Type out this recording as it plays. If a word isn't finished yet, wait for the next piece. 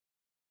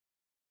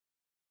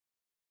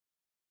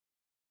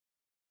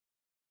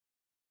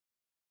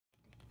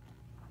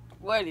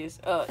What is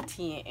up,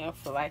 TNM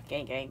for life?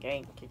 Gang, gang,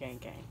 gang, gang,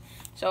 gang.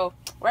 So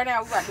right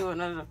now we about to do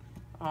another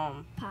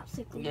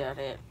popsicle. Yeah,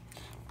 that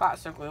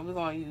popsicle. And we're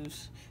gonna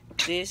use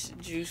this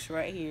juice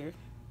right here.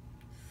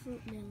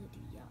 Fruit Melody,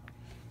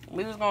 y'all.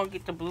 We was gonna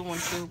get the blue one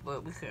too,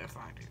 but we couldn't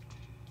find it.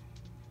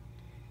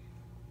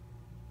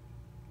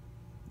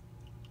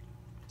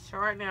 So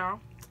right now,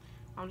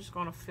 I'm just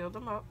gonna fill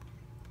them up,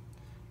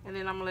 and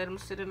then I'm gonna let them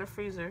sit in the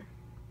freezer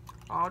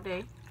all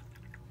day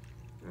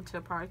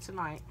until probably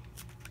tonight.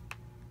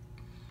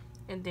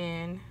 And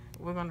then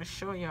we're gonna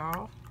show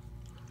y'all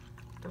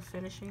the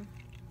finishing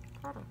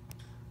product.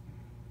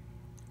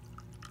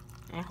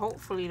 And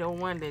hopefully the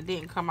one that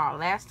didn't come out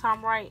last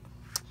time right,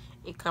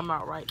 it come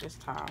out right this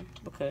time,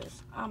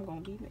 because I'm gonna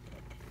be mad.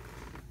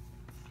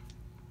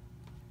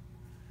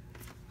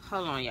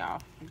 Hold on, y'all,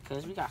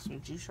 because we got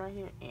some juice right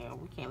here, and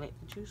we can't let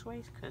the juice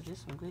waste, because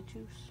it's some good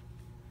juice.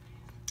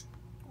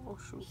 Oh,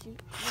 shoot.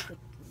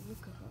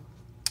 Look at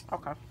her.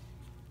 Okay.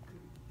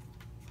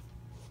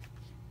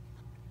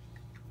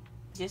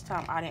 This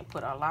time I didn't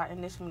put a lot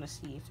in this one to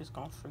see if it's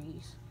gonna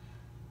freeze.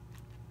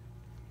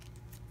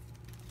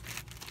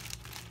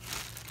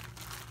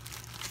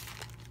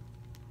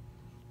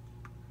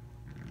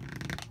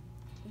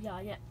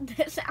 Yeah,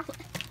 that sound like...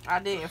 I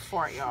didn't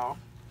fart, y'all.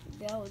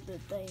 That was the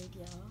thing,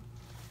 y'all.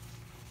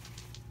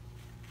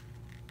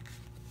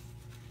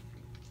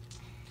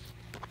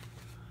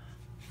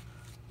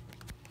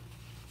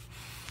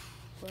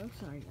 Well, I'm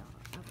sorry, y'all.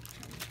 I was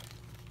trying to...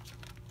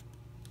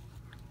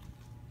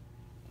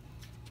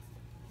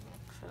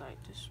 I feel like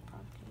this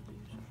probably could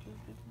use a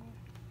little bit more.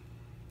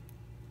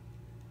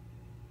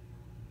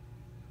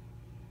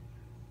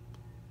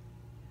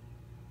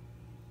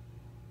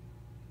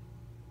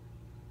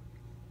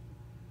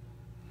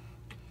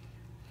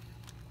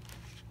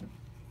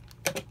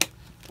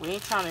 We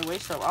ain't trying to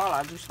waste up all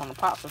our juice on the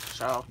popsicles,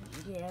 y'all.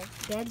 Yeah,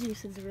 that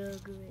juice is real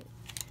good.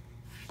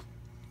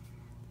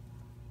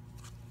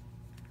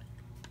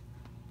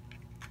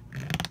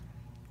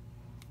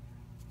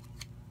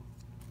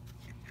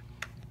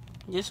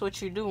 This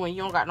what you do when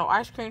you don't got no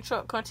ice cream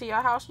truck come to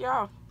your house,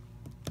 y'all.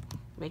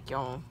 Make your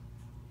own.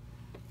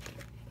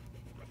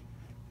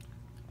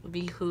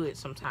 Be hood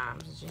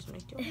sometimes. It's just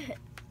make your own.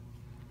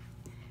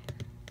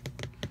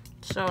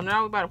 So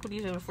now we about to put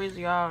these in the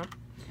freezer, y'all.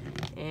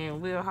 And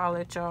we'll holler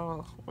at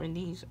y'all when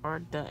these are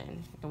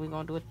done. And we're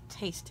going to do a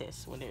taste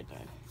test when they're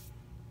done.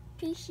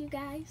 Peace, you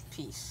guys.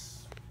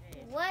 Peace.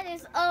 What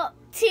is up,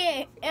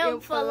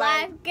 TM for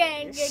life?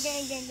 Gang, gang,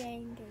 gang, gang,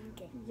 gang,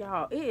 gang.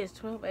 Y'all, it is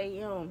 12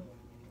 a.m.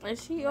 And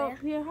she up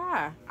here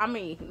high. I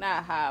mean,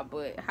 not high,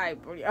 but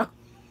hyper, y'all.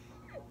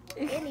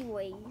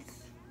 Anyways,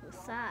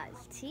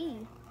 besides T,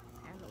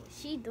 I don't know what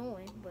she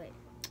doing, but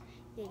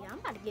yeah, I'm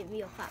about to get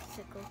me a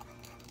popsicle.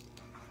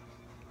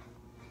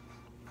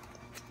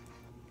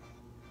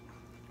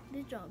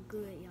 This joint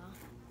good,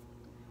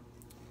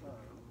 y'all.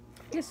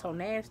 It's so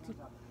nasty.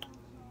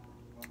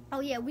 Oh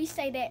yeah, we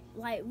say that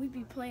like we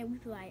be playing, we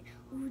be like,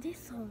 ooh, this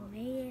so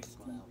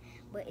nasty,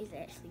 but it's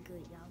actually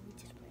good, y'all. We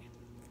just play.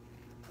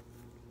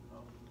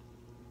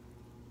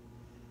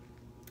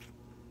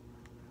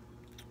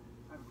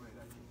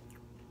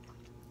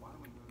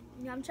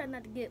 Yeah, I'm trying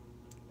not to get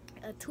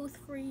a tooth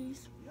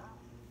freeze,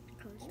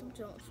 cause them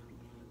joints.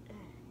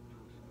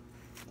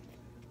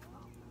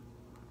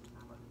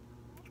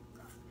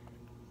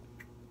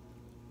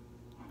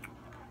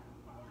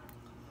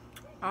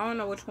 I don't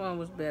know which one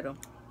was better.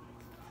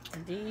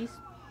 These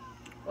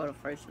or the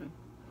first one.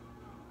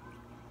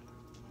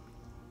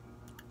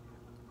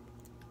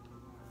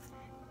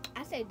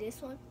 I say this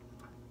one,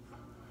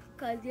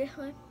 cause this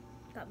one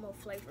got more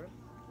flavor.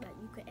 Like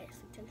you can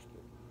actually taste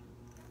it.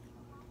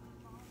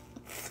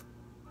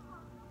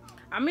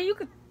 I mean, you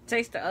could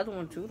taste the other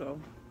one too,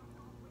 though.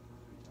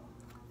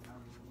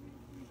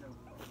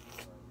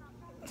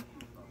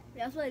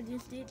 That's what it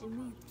just did to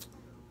me.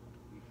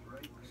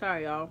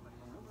 Sorry, y'all.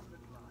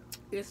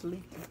 It's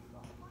leaking.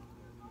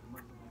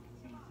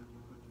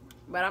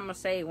 But I'm gonna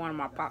save one of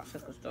my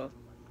popsicles though.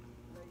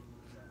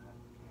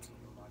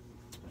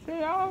 See,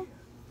 y'all?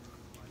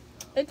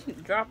 It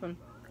keeps dropping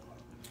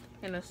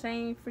in the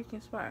same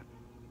freaking spot.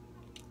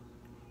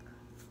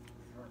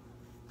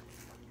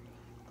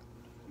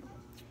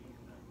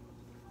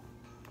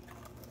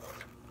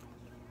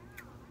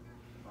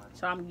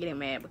 So I'm getting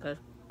mad because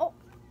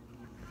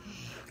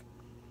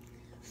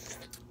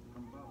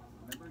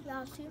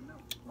y'all see,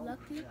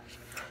 lucky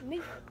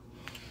me.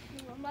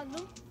 What am I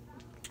doing?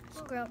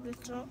 Scrub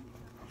this up.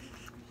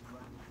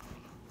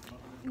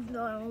 You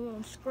know I don't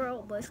want to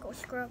scrub, but it's gonna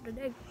scrub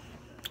today.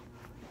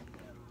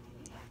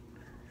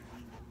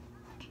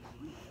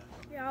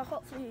 Y'all,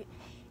 hopefully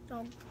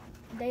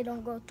they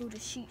don't go through the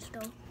sheets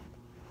though.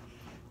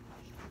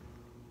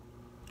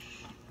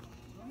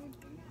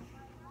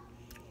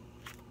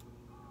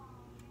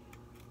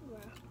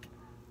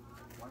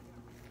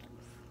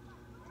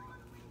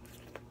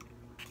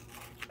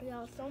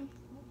 Y'all, some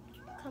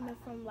coming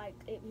from like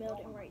it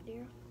melting right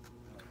there.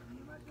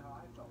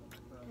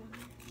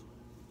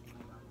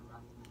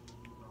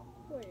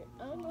 Wait,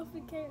 I don't know know if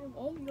it came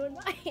on me or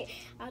not.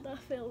 I thought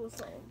it was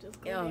so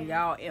just go down.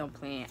 Y'all am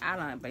playing. I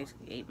done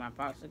basically ate my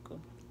popsicle.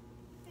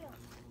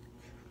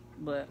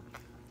 But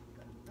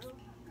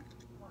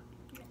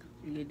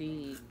you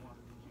did.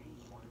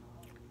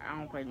 I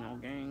don't play no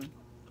game.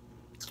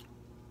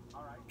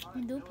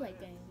 You do play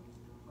games.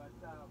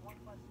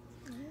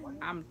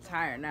 I'm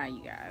tired now,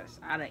 you guys.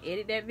 I done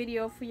edited that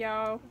video for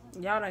y'all.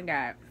 Y'all done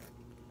got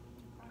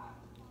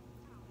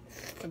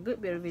a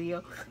good bit of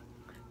video.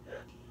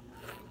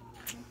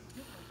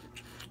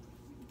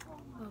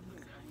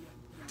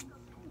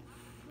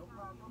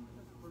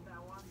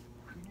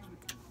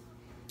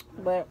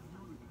 But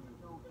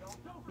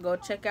go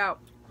check out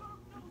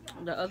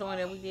the other one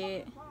that we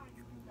did.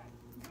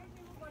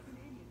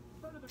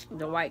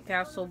 The White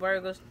Castle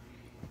burgers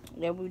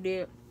that we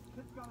did.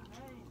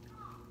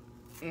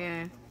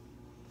 And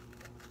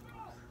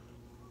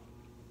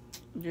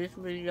this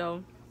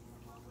video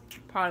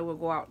probably will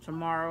go out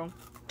tomorrow,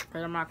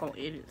 because I'm not going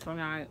to edit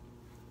tonight.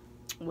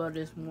 Well,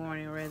 this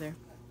morning rather.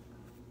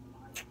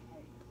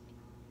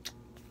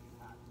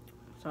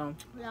 So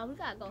yeah, we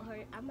gotta go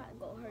hurry. I might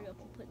go hurry up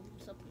and put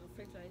stuff in the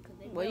refrigerator because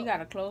they. Well, you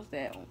gotta close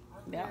that one.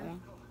 That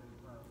one.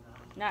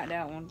 Not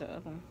that one, the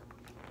other one.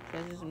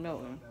 Because it's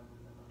melting.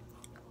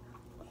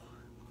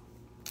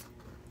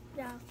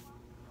 Yeah.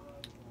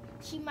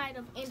 She might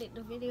have ended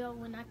the video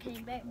when I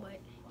came back, but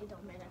it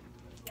don't matter.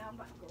 Y'all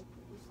about to go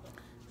put this stuff.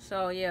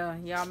 So yeah,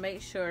 y'all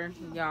make sure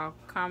y'all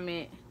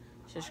comment,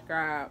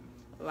 subscribe,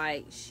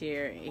 like,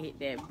 share, and hit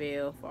that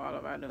bell for all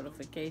of our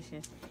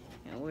notifications.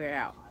 And we're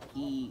out.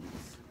 Peace.